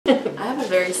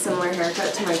very similar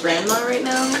haircut to my grandma right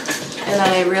now, and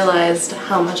I realized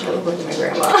how much I look like my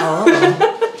grandma. Oh.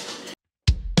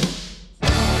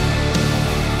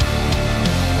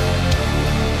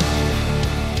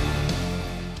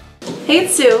 Hey,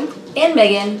 it's Sue. And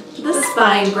Megan, The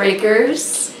Spine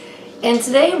Breakers. And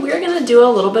today we're gonna do a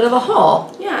little bit of a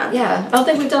haul. Yeah. Yeah, I don't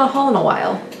think we've done a haul in a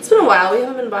while. It's been a while. We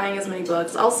haven't been buying as many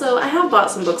books. Also, I have bought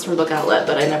some books from Book Outlet,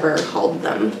 but I never hauled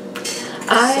them.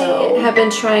 I have been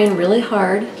trying really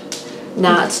hard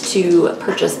not to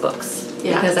purchase books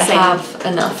because I have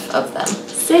enough of them.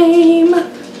 Same.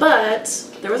 But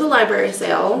there was a library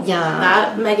sale. Yeah.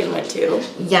 That Megan went to.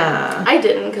 Yeah. I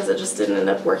didn't because it just didn't end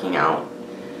up working out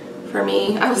for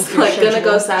me. I was like gonna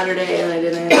go Saturday and I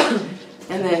didn't.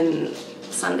 And then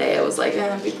Sunday I was like,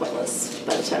 it'd be pointless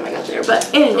by the time I got there.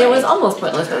 But anyway. It was almost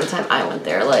pointless by the time I went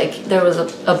there. Like, there was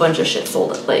a bunch of shit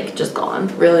sold, like, just gone.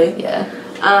 Really? Yeah.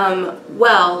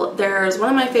 Well, there's one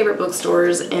of my favorite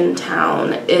bookstores in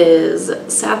town is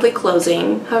sadly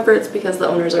closing. However, it's because the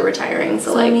owners are retiring,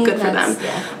 so like, good for them.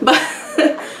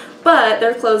 Yeah. But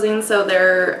they're closing, so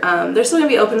they're still gonna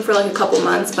be open for like a couple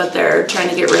months, but they're trying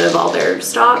to get rid of all their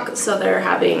stock, so they're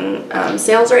having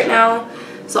sales right now.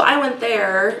 So I went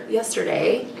there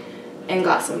yesterday and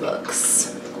got some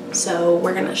books. So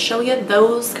we're gonna show you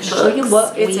those books. Show you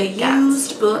what it's we a got.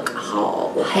 used book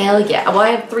haul. Hell yeah. Well, I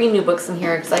have 3 new books in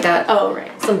here because I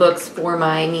got some books for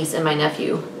my niece and my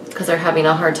nephew because they're having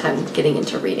a hard time getting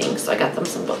into reading, so I got them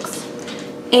some books.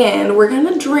 And we're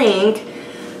gonna drink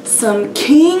some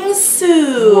King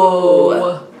Sue.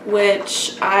 Whoa.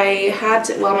 Which I had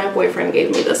to, well, my boyfriend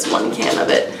gave me this one can of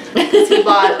it because he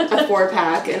bought a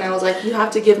 4-pack, and I was like, you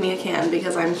have to give me a can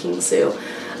because I'm King Sue.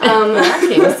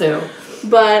 King Sue.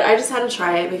 But I just had to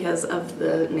try it because of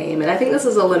the name, and I think this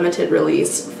is a limited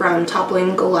release from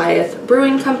Toppling Goliath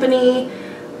Brewing Company,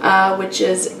 which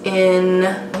is in,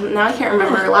 now I can't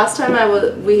remember, last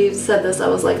time we said this I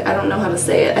was like, I don't know how to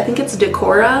say it. I think it's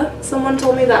Decorah. Someone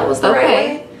told me that was the right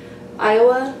way.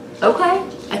 Iowa. Okay.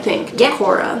 I think. Yeah.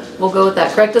 Decorah. We'll go with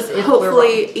that. Correct us if hopefully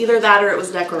we're wrong. Either that or it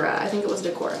was Decorah. I think it was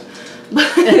Decorah.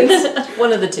 But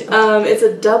one of the two. It's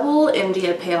a double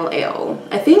India Pale Ale.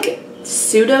 I think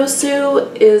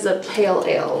SueCee is a pale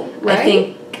ale,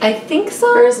 right? I think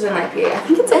so. Or is it an IPA? I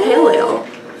think it's a pale ale.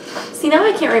 See, now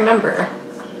I can't remember.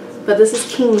 But this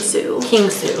is King Sue. King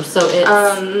Sue. So it's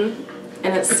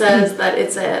and it says that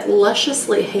it's a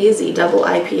lusciously hazy double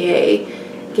IPA.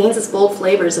 Gains its bold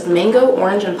flavors of mango,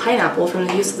 orange, and pineapple from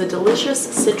the use of the delicious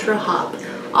Citra hop.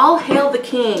 All hail the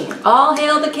king. All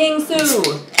hail the King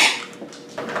Sue.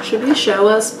 Should we show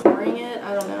us pouring it?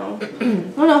 I don't know. I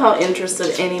don't know how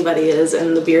interested anybody is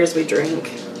in the beers we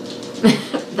drink.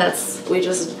 We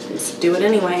just do it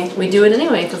anyway. We do it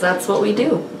anyway because that's what we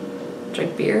do.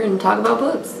 Drink beer and talk about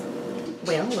books.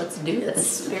 Well, let's do this.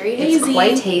 It's very hazy. It's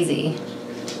quite hazy.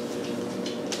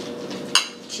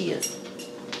 Cheers.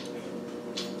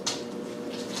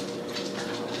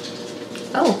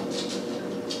 Oh.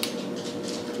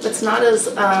 It's not as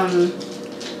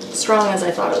strong as I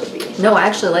thought it would be. No, I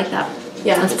actually like that.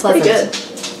 Yeah, it's pretty good.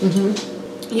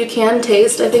 Mm-hmm. You can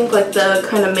taste, I think, like the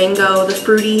kind of mango, the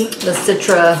fruity, the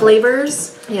Citra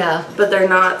flavors. Yeah. But they're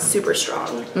not super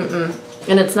strong. Mm-mm.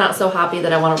 And it's not so hoppy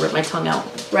that I want to rip my tongue out.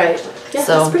 Right. Yeah,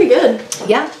 so, that's pretty good.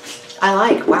 Yeah. I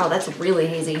like. Wow, that's really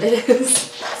hazy. It is.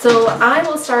 So I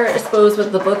will start, I suppose,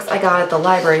 with the books I got at the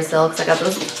library sale because I got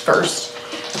those first.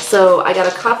 So I got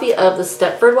a copy of The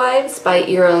Stepford Wives by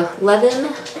Ira Levin,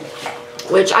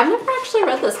 which I've never actually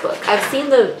read this book. I've seen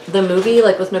the movie,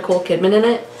 like with Nicole Kidman in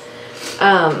it.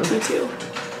 Me too.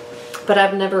 But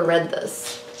I've never read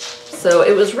this. So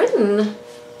it was written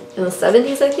in the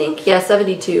 70s, I think. Yeah,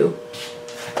 72.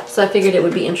 So I figured it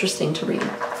would be interesting to read.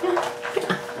 Yeah.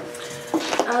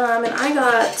 And I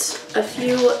got a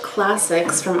few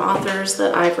classics from authors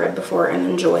that I've read before and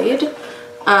enjoyed.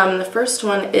 The first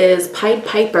one is Pied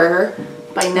Piper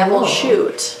by Neville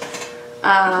Shute.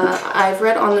 I've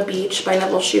read On the Beach by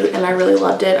Neville Shute and I really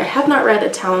loved it. I have not read A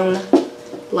Town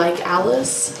Like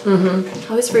Alice. I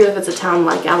always forget if it's A Town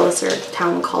Like Alice or A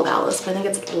Town Called Alice, but I think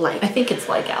it's like. I think it's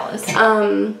like Alice.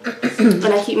 And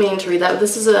I keep meaning to read that.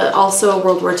 This is also a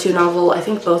World War II novel. I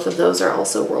think both of those are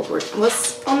also World War II.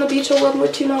 Was On the Beach a World War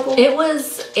II novel? It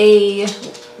was a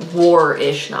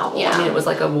war-ish novel. Yeah. I mean, it was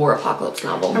like a war apocalypse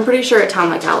novel. I'm pretty sure A Town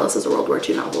Like Alice is a World War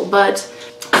II novel. But,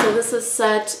 so this is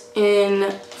set in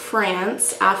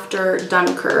France after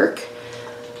Dunkirk.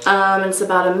 It's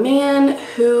about a man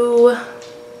who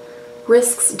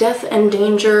risks death and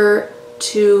danger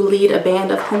to lead a band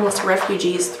of homeless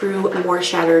refugees through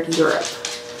war-shattered Europe.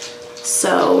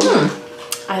 So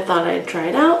I thought I'd try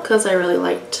it out because I really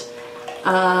liked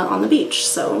On the Beach,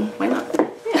 so why not?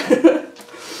 Yeah.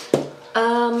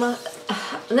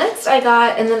 next I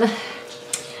got, and then,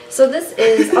 so this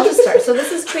is, I'll just start. So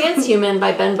this is Transhuman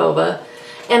by Ben Bova.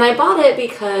 And I bought it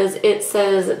because it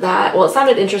says that, well, it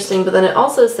sounded interesting, but then it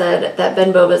also said that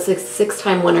Ben Bova is a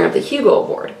six-time winner of the Hugo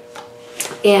Award.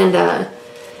 And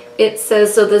it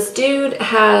says, so this dude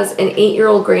has an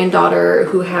 8-year-old granddaughter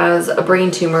who has a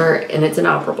brain tumor and it's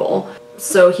inoperable.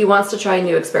 So he wants to try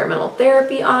new experimental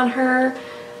therapy on her.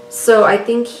 So I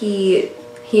think he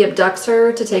abducts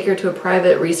her to take her to a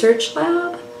private research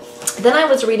lab. Then I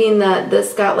was reading that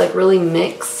this got like really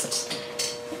mixed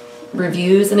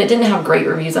reviews, and it didn't have great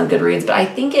reviews on Goodreads, but I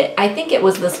think it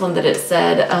was this one that it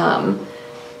said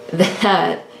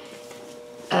that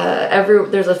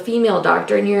there's a female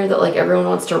doctor in here that like everyone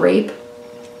wants to rape.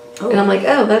 Oh. And I'm like,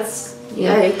 oh, that's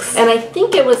yikes. And I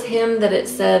think it was him that it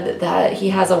said that he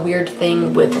has a weird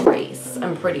thing with race.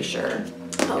 I'm pretty sure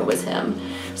it was him.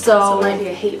 So it might be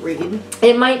a hate read.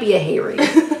 It might be a hate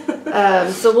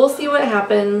read. So we'll see what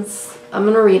happens. I'm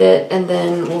gonna read it, and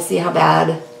then we'll see how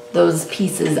bad those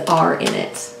pieces are in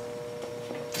it.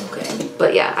 Okay.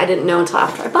 But yeah, I didn't know until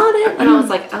after I bought it, and I was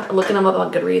like looking them up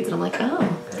on Goodreads, and I'm like, oh,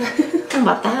 how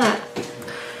about that?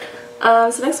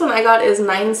 So next one I got is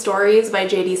 9 Stories by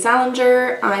J.D.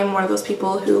 Salinger. I'm one of those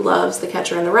people who loves The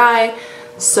Catcher in the Rye,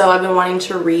 so I've been wanting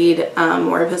to read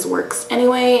more of his works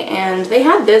anyway, and they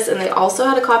had this, and they also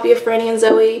had a copy of Franny and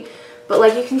Zoe, but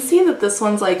like you can see that this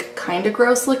one's like kind of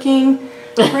gross looking.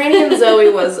 Franny and Zoe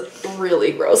was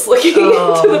really gross looking to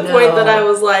the point that I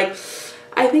was like,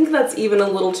 I think that's even a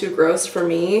little too gross for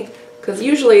me, because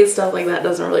usually stuff like that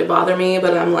doesn't really bother me,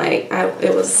 but I'm like,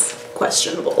 it was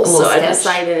questionable, so I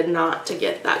decided not to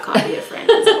get that copy of Franny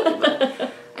and Zoe,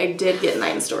 but I did get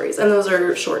 9 Stories, and those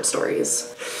are short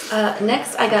stories.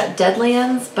 Next I got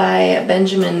Deadlands by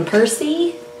Benjamin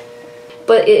Percy,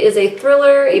 but it is a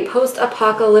thriller, a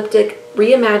post-apocalyptic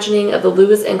reimagining of the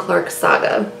Lewis and Clark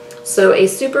saga. So a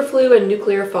superflu and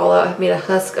nuclear fallout have made a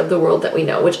husk of the world that we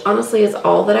know, which honestly is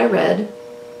all that I read.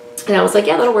 And I was like,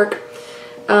 yeah, that'll work.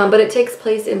 But it takes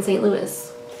place in St.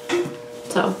 Louis.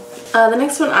 So. The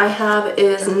next one I have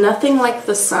is Nothing Like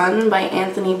the Sun by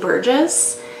Anthony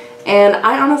Burgess. And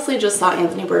I honestly just saw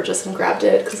Anthony Burgess and grabbed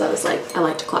it because I was like, I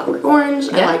liked Clockwork Orange.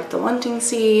 Yeah. I liked The Wanting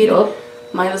Seed. Yep.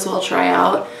 Might as well try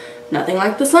out Nothing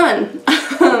Like the Sun.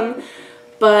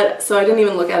 But, so I didn't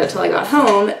even look at it till I got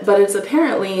home, but it's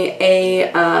apparently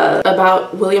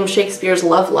about William Shakespeare's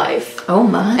love life. Oh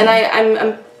my. And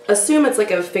I assume it's like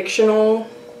a fictional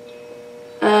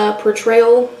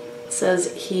portrayal. It says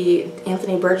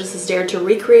Anthony Burgess has dared to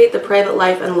recreate the private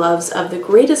life and loves of the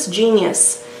greatest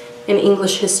genius in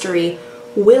English history,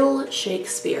 Will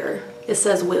Shakespeare. It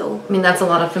says Will. I mean, that's a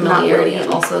lot of familiarity,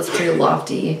 and also it's pretty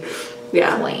lofty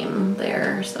claim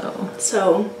there,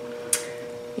 so.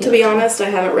 To be honest, I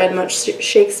haven't read much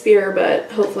Shakespeare,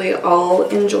 but hopefully I'll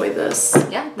enjoy this.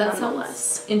 Yeah, that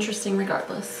sounds interesting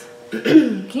regardless.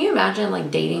 Can you imagine,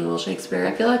 like, dating Will Shakespeare?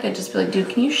 I feel like I'd just be like, dude,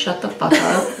 can you shut the fuck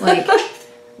up? Like,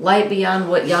 light beyond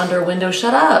what yonder window,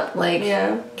 shut up. Like,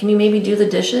 can you maybe do the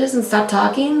dishes and stop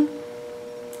talking?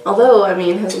 Although, I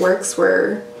mean, his works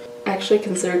were actually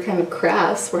considered kind of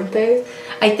crass, weren't they?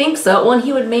 I think so. Well, and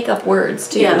he would make up words,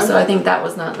 too, so I think that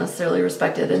was not necessarily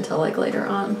respected until, like, later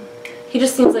on. He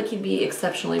just seems like he'd be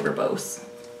exceptionally verbose.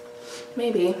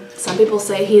 Maybe. Some people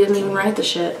say he didn't even write the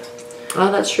shit. Oh,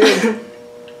 that's true.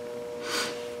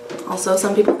 Also,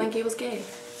 some people think he was gay.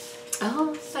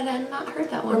 Oh, I had not heard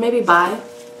that one. Or maybe bi.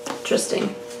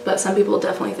 Interesting. But some people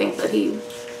definitely think that he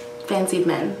fancied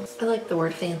men. I like the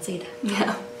word fancied.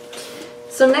 Yeah.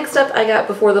 So next up, I got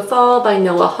Before the Fall by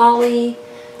Noah Hawley.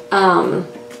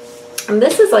 And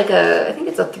this is like I think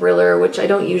it's a thriller, which I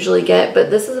don't usually get, but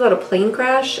this is about a plane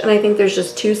crash, and I think there's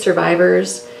just 2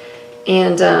 survivors,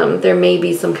 and there may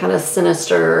be some kind of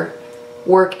sinister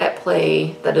work at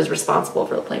play that is responsible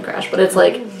for the plane crash, but it's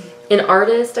like an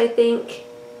artist, I think,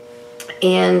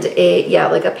 and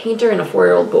like a painter and a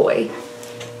 4-year-old boy,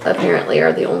 apparently,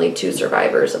 are the only 2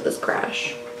 survivors of this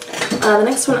crash. The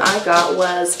next one I got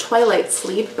was Twilight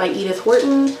Sleep by Edith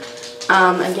Wharton.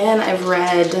 Again, I've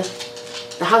read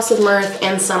The House of Mirth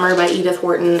and Summer by Edith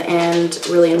Wharton and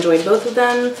really enjoyed both of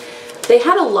them. They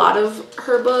had a lot of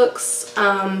her books,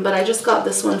 but I just got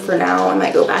this one for now. I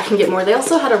might go back and get more. They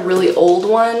also had a really old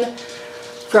one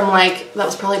from like, that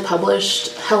was probably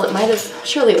published, hell it might have,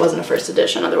 surely it wasn't a first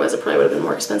edition, otherwise it probably would have been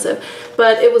more expensive.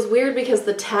 But it was weird because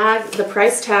the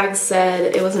price tag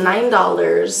said it was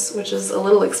 $9, which is a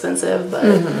little expensive,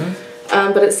 but,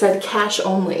 but it said cash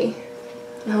only.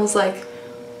 And I was like,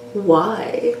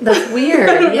 why? That's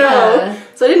weird. Yeah.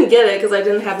 So I didn't get it because I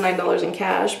didn't have $9 in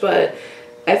cash, but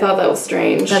I thought that was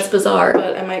strange. That's bizarre.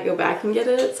 But I might go back and get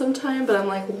it sometime. But I'm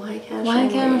like, why cash only? Why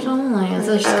cash only? Is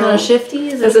it just kind of shifty?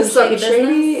 Is this something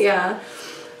shady? Yeah.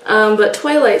 But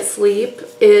Twilight Sleep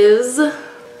is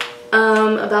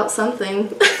about something.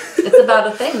 It's about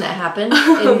a thing that happened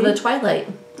in the twilight.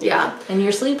 Yeah. And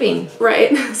you're sleeping.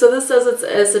 Right. So this says it's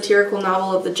a satirical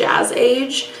novel of the Jazz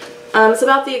Age. It's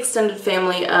about the extended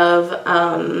family of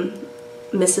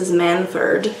Mrs.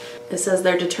 Manford. It says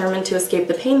they're determined to escape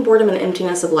the pain, boredom, and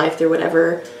emptiness of life through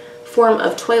whatever form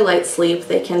of twilight sleep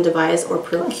they can devise or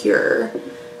procure.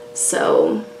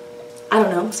 So, I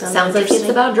don't know. Sounds like it's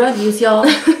about drug use, y'all.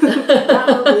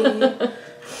 Probably.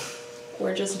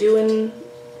 We're just doing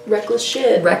reckless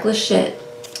shit. Reckless shit.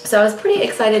 So I was pretty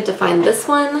excited to find this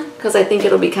one because I think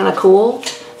it'll be kind of cool.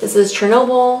 This is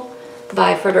Chernobyl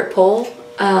by Frederik Pohl.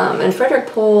 And Frederik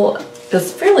Pohl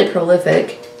is fairly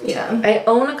prolific. Yeah. I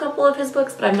own a couple of his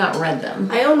books, but I've not read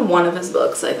them. I own one of his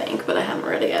books, I think, but I haven't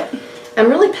read it yet. I'm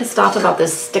really pissed off about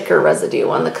this sticker residue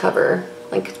on the cover.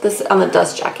 Like this on the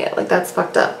dust jacket. Like that's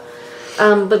fucked up.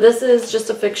 But this is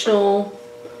just a fictional,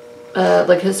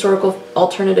 like historical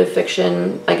alternative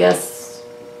fiction, I guess.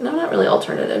 No, not really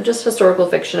alternative, just historical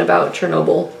fiction about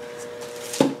Chernobyl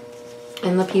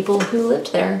and the people who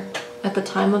lived there at the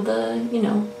time of the,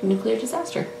 nuclear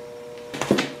disaster.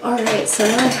 Alright, so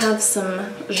now I have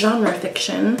some genre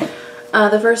fiction.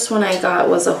 The first one I got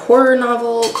was a horror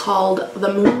novel called The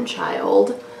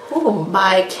Moonchild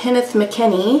by Kenneth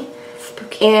McKinney.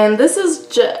 Spooky. And this is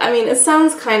just, it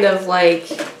sounds kind of like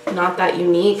not that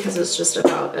unique because it's just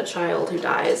about a child who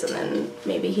dies and then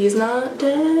maybe he's not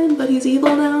dead, but he's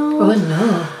evil now. Oh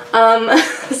no.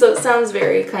 So it sounds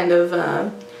very kind of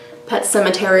Pet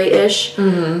Sematary-ish,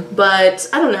 but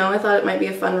I don't know, I thought it might be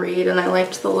a fun read and I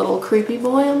liked the little creepy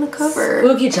boy on the cover.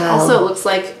 Spooky child. Also, it looks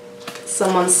like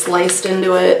someone sliced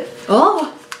into it.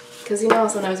 Oh! Because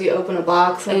sometimes you open a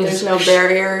box and there's no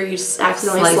barrier, you just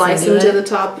accidentally slice into the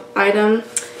top item. I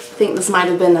think this might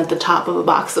have been at the top of a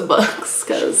box of books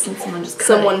because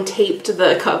someone taped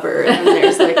the cover and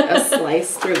there's like a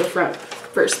slice through the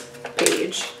first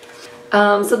page.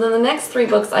 So then the next 3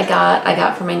 books I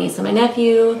got for my niece and my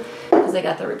nephew because I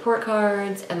got the report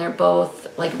cards and they're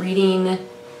both like reading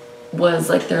was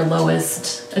like their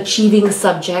lowest achieving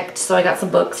subject. So I got some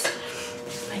books.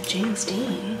 By James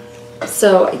Dean.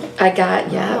 So I got,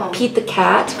 Pete the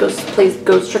Cat goes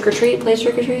trick or treat, plays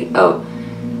trick or treat. Oh,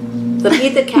 the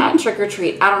Pete the Cat trick or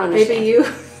treat. I don't understand. Maybe you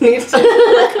need to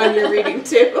work on your reading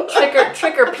too.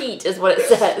 Trick or Pete is what it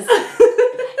says.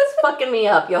 It's fucking me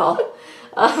up, y'all.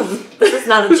 This is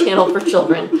not a channel for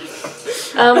children.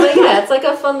 But yeah, it's like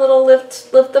a fun little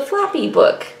lift the flappy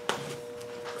book.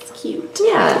 It's cute.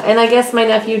 Yeah, and I guess my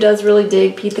nephew does really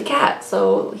dig Pete the Cat,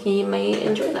 so he may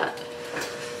enjoy that.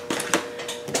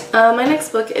 My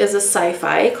next book is a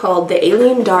sci-fi called The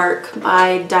Alien Dark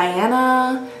by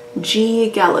Diana G.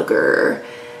 Gallagher.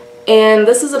 And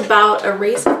this is about a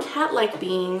race of cat-like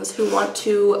beings who want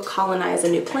to colonize a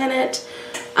new planet.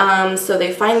 So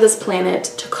they find this planet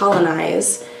to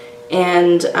colonize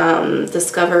and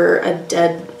discover a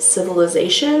dead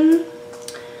civilization.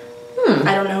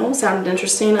 I don't know, sounded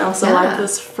interesting. I also like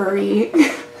this furry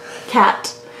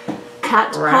cat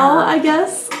paw, I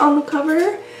guess, on the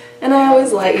cover. And I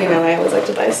always like, I always like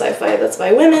to buy sci-fi that's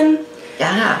by women.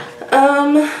 Yeah.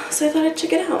 So I thought I'd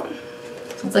check it out.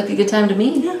 Sounds like a good time to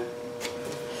me.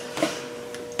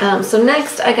 Yeah. So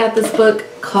next I got this book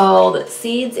called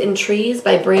Seeds in Trees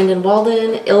by Brandon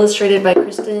Walden, illustrated by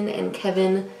Kristen and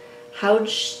Kevin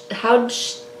Houdeshell.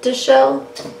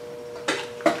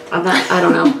 I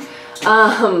don't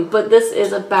know. But this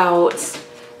is about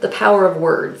the power of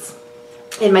words.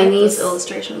 And my niece...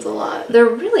 illustrations a lot. They're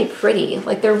really pretty.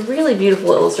 Like, they're really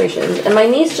beautiful illustrations. And my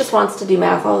niece just wants to do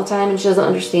math all the time, and she doesn't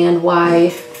understand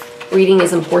why reading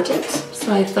is important.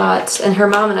 So I thought... And her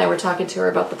mom and I were talking to her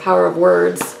about the power of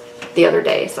words the other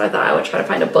day. So I thought I would try to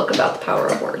find a book about the power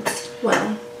of words.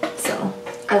 Wow. So...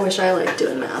 I wish I liked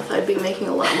doing math. I'd be making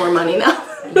a lot more money now.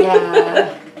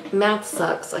 Yeah. Math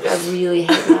sucks. Like, I really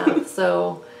hate math.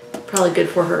 So, probably good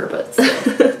for her, but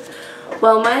still.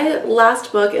 Well, my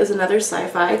last book is another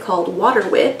sci-fi called Water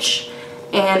Witch,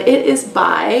 and it is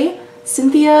by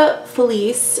Cynthia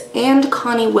Felice and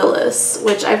Connie Willis,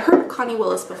 which I've heard of Connie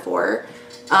Willis before.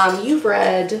 You've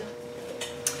read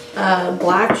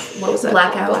Blackout.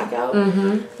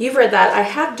 Mm-hmm. You've read that. I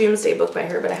have Doomsday Book by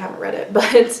her, but I haven't read it.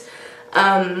 But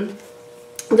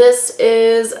this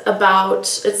is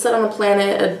about, it's set on a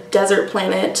planet, a desert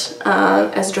planet,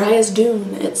 as dry as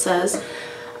Dune, it says.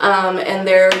 And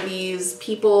there are these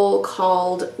people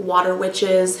called water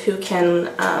witches who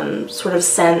can sort of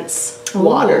sense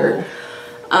water.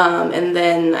 And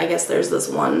then I guess there's this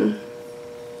one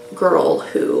girl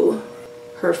who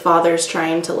her father's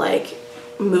trying to like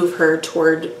move her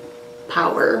toward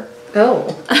power.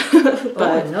 Oh.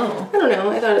 But no. I don't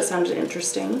know. I thought it sounded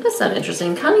interesting. That sounded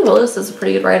interesting. Connie Willis is a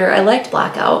pretty good writer. I liked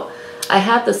Blackout. I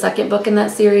have the second book in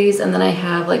that series, and then I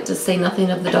have like To Say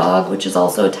Nothing of the Dog, which is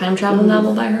also a time travel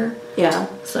novel by her. Yeah.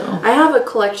 So I have a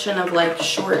collection of like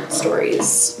short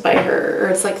stories by her, or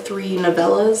it's like 3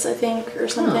 novellas, I think, or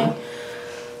something,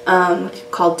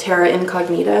 called Terra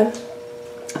Incognita.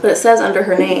 But it says under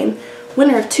her name,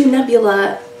 winner of 2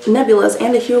 Nebulas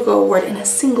and a Hugo Award in a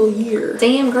single year.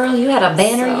 damn girl, you had a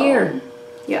banner year.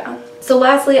 Yeah. So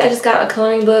lastly, I just got a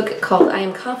coloring book called I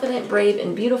Am Confident, Brave,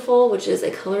 and Beautiful, which is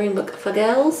a coloring book for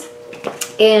gals.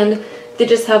 And they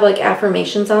just have like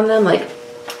affirmations on them, like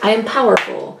I am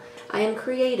powerful, I am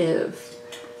creative.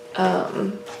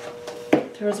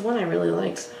 There was one I really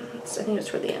liked. I think it was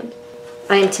toward the end.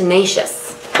 I am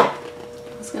tenacious. I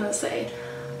was gonna say,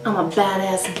 I'm a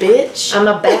badass bitch. I'm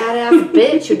a badass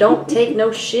bitch who don't take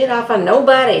no shit off of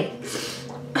nobody.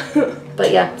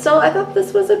 But yeah, so I thought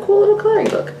this was a cool little coloring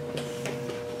book.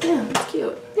 Yeah, it's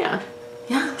cute. Yeah.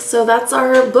 Yeah, so that's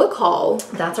our book haul.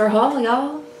 That's our haul,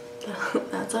 y'all.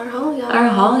 That's our haul, y'all. Our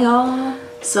haul, y'all.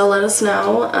 So let us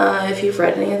know if you've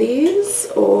read any of these,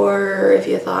 or if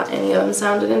you thought any of them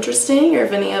sounded interesting, or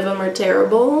if any of them are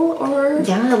terrible, or...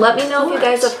 Yeah, let me know if you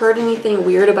guys have heard anything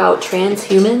weird about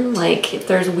transhuman, like if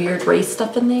there's weird race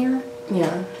stuff in there.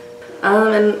 Yeah.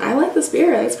 And I like this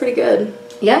beer. I think it's pretty good.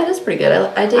 Yeah, it is pretty good.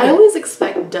 I dig it. I always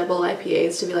expect double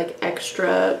IPAs to be like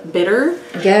extra bitter.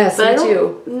 Yes, but me I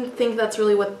too. don't think that's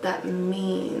really what that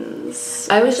means.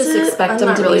 I always just expect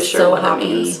them to be so what it hoppy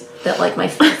means. that like my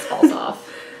face falls off.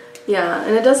 Yeah,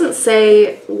 and it doesn't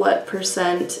say what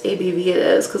percent ABV it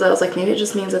is, because I was like, maybe it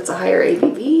just means it's a higher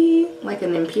ABV, like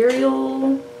an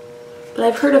Imperial. But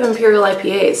I've heard of Imperial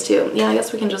IPAs too. Yeah, I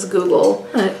guess we can just Google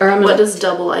what does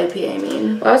double IPA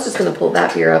mean. Well, I was just going to pull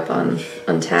that beer up on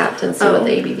Untappd and see what the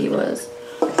ABV was.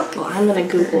 Well, I'm going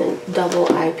to Google double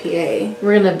IPA.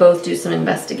 We're going to both do some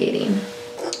investigating.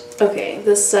 Okay,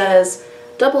 this says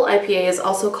double IPA is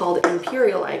also called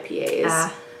Imperial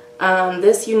IPAs.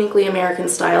 This uniquely American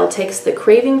style takes the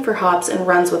craving for hops and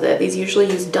runs with it. These usually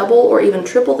use double or even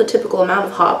triple the typical amount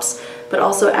of hops, but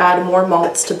also add more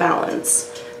malts to balance.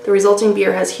 The resulting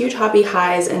beer has huge hoppy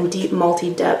highs and deep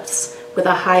malty depths with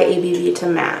a high ABV to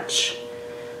match.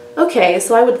 Okay,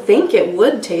 so I would think it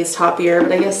would taste hoppier,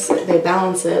 but I guess they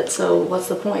balance it, so what's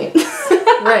the point?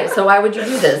 Right, so why would you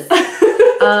do this?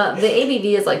 The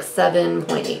ABV is like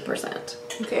 7.8%.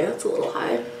 Okay, that's a little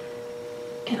high.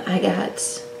 And I got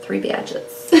 3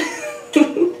 badges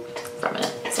from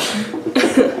it. So.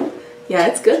 Yeah,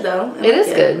 it's good though. It is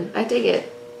good. I dig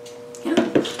it.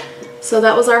 Yeah. So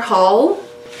that was our haul.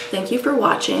 Thank you for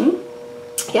watching.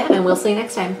 Yeah, and we'll see you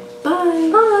next time. Bye.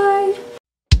 Bye.